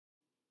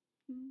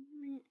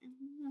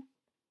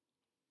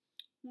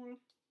more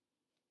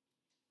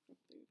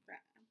something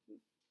that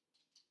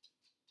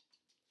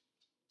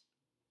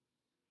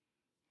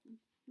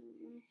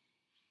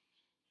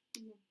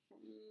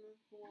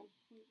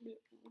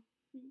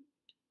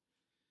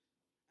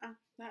at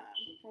that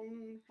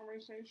phone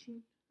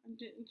conversation, I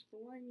did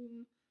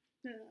explain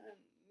the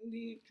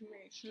need to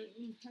make sure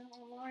you have a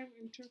live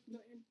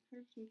interpreter in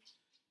person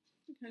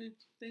because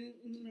then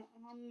in the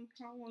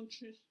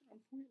oncologist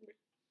appointment,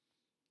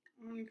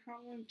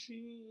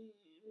 oncology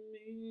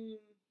means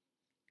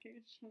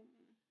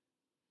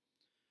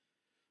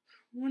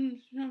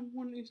when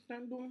someone is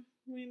diagnosed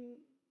with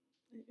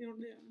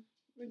illness,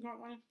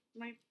 regardless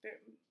life that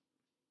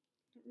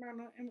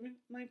matter and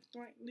life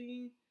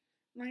threatening,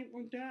 life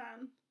or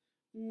death,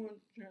 was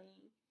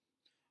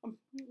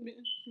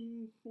appointment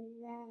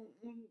for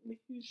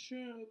making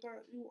sure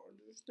that you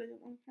understand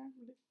what's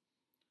happening.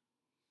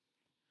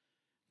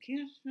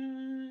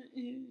 Cancer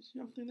is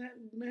something that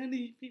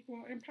many people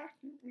are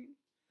impacted with.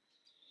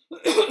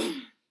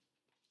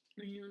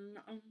 And,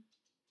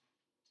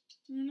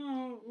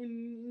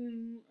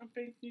 when a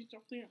face is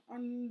something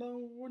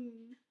unknown,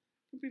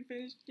 it can be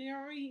very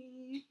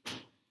scary, it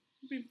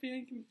can be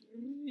very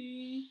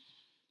confusing,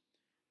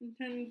 it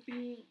can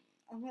be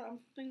a lot of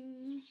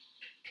things.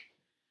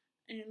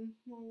 And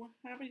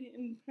having an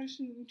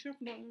in-person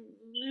interpreter is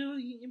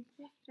really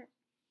important.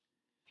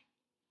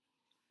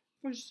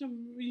 For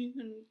some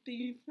reason,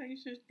 these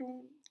places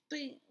don't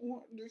think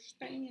or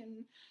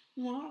understand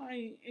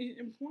why it's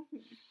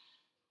important.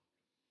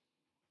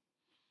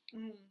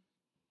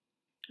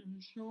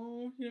 And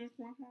so here's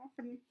what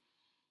happened.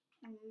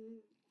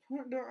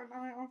 Partner and I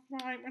are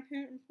fine at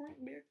his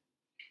appointment.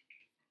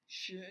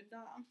 Should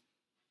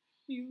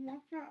he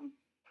walk up?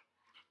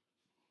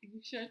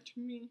 He said to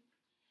me,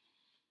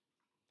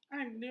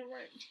 I knew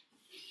it.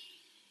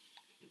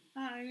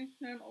 I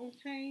said,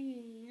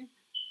 okay.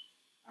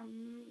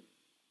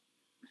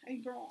 I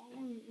go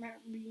on that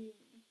be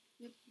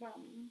with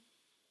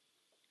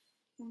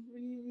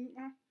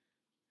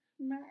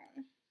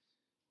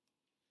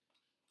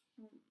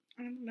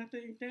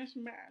nothing that's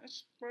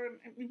mass, but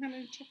we had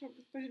to check up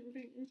the same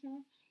thing,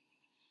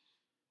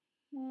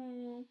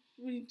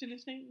 we did the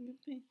same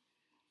thing,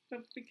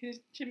 but because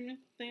Tim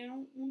is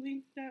down,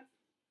 we that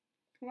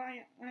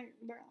client right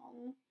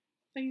now,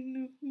 they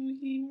knew who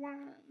he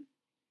was.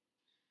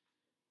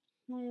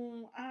 So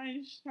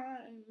I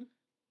signed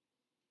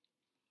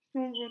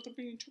over the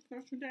being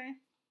took today.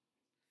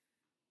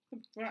 The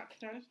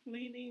breakfast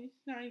lady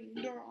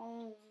signed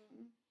on.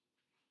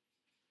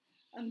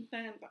 And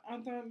then the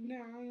other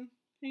girl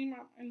came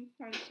up and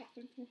said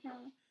something to her.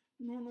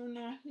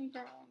 No, he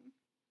gone.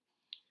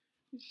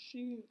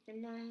 She's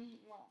gonna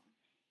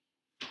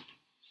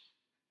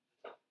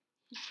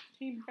she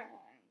came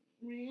back.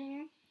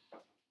 Real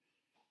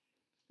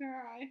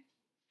guy.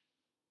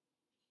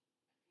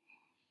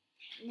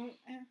 Look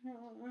at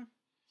her.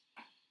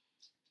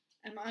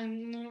 And I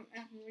look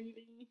at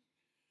Reedy.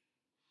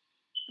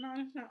 And I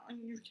said, are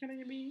you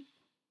kidding me?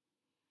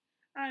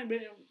 I've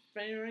been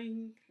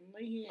very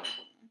clear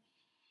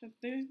that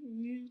this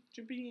needs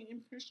to be an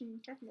in-person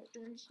interpreter to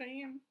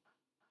understand.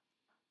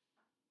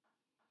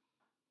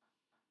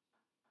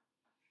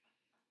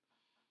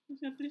 I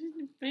said, this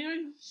is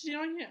very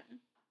serious.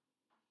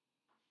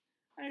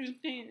 I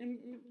understand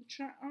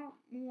try out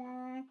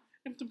more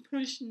if the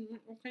person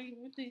is okay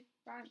with it,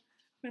 but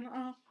when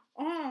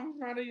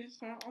already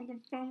on the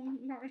phone,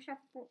 not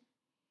acceptable.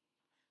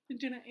 They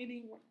did it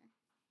anyway.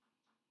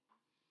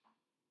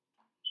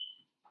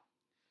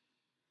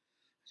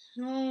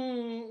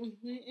 So,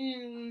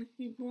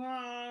 he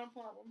blah,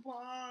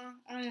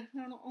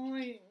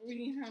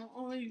 we had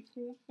already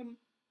told them,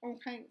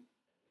 okay,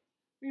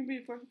 we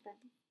be for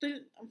this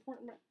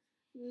appointment,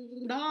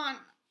 not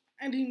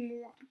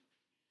anymore.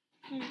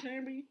 Okay,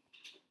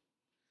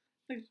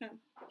 they said,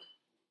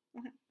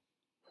 okay.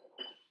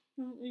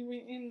 So we were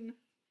in,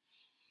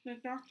 the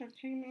doctor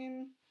came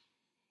in,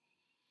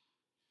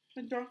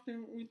 the doctor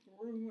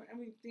withdrew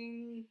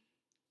everything.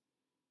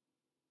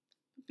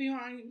 The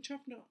VRI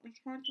interpreter was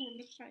hard to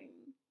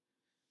understand.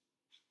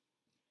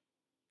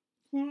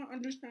 Couldn't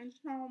understand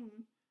some,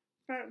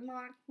 but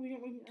not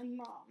clearly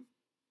enough.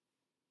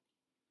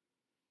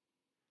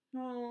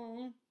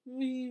 So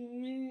we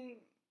went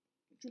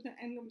to the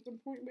end of the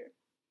appointment.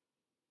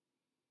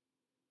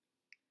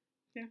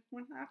 Guess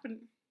what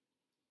happened?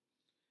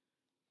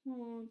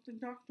 So the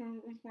doctor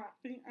was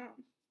wrapping up.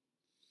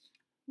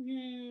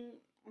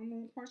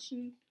 No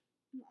question.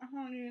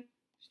 I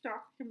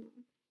stopped him.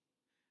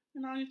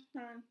 And I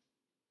said,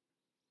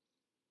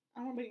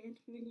 I'll be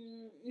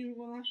clear, you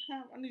will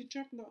have an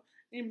interpreter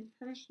in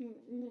person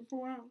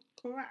before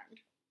correct.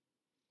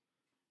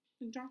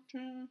 The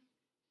doctor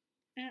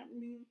at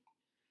me,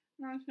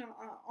 and I said,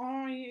 I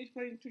already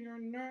explained to your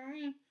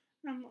nurse,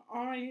 I'm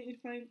already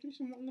explained to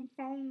someone on the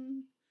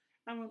phone.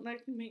 I would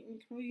like to make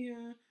it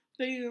clear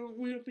they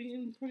will be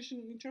in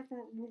person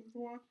interpreter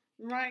before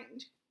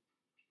right.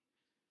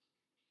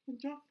 The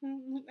doctor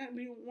looked at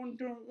me and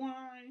wondered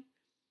why.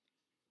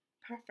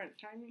 Perfect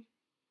timing.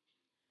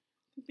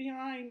 the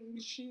VRI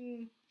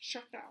machine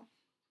shut down.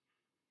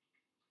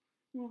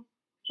 Well,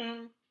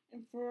 burn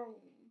and thrown.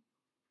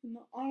 And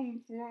the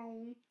arm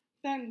thrown,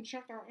 then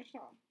shut down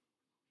itself.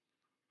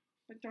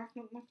 The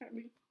doctor looked at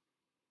me.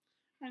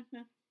 I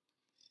said,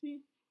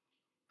 see,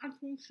 I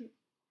told you.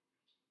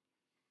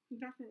 The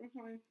doctor was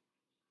like,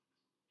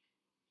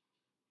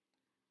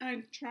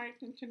 I tried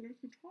to continue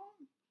to talk.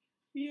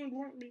 He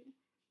ignored me.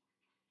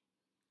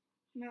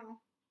 Now,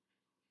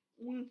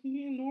 when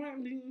he ignored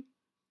me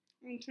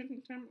and took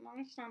the time with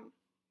my son,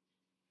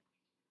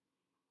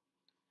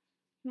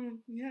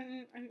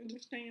 yeah, I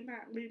understand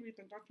that maybe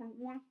the doctor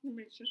wants to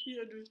make sure he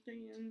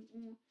understands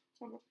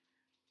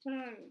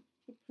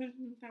the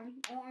person that was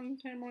on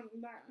camera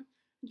that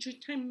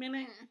just 10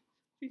 minutes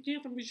to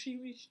get the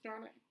machine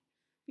restarted.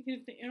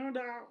 Because the error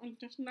was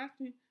just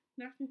nothing,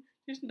 not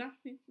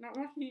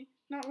working.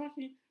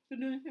 So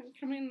then he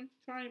come in and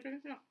try and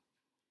fix it up.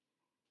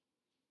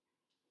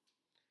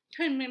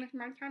 10 minutes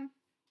my time.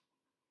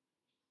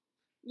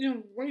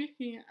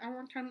 Wasting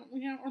our time.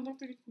 We have other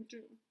things to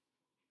do.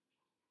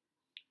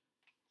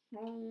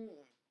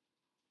 So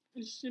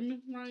it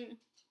seems like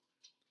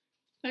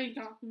they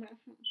document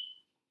him.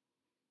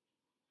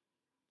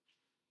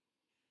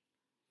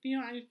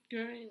 VRI is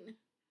good.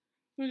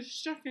 But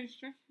second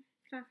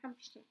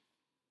circumstance.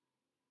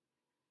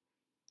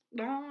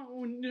 Now,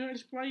 when you're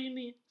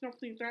explaining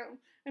something that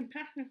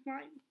impacts his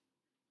life,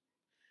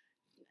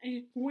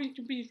 it's going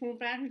to be so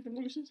bad his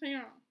emotions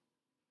here.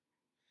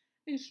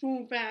 It's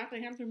so bad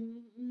they have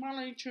to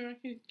monitor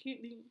his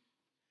kidney,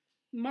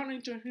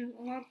 monitor his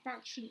blood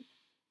function.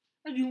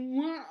 And you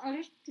want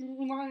us to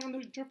rely on the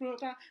interpreter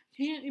that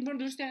can't even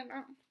understand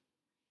that.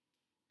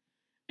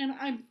 And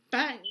I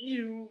bet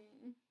you,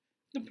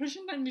 the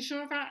person that you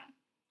serve at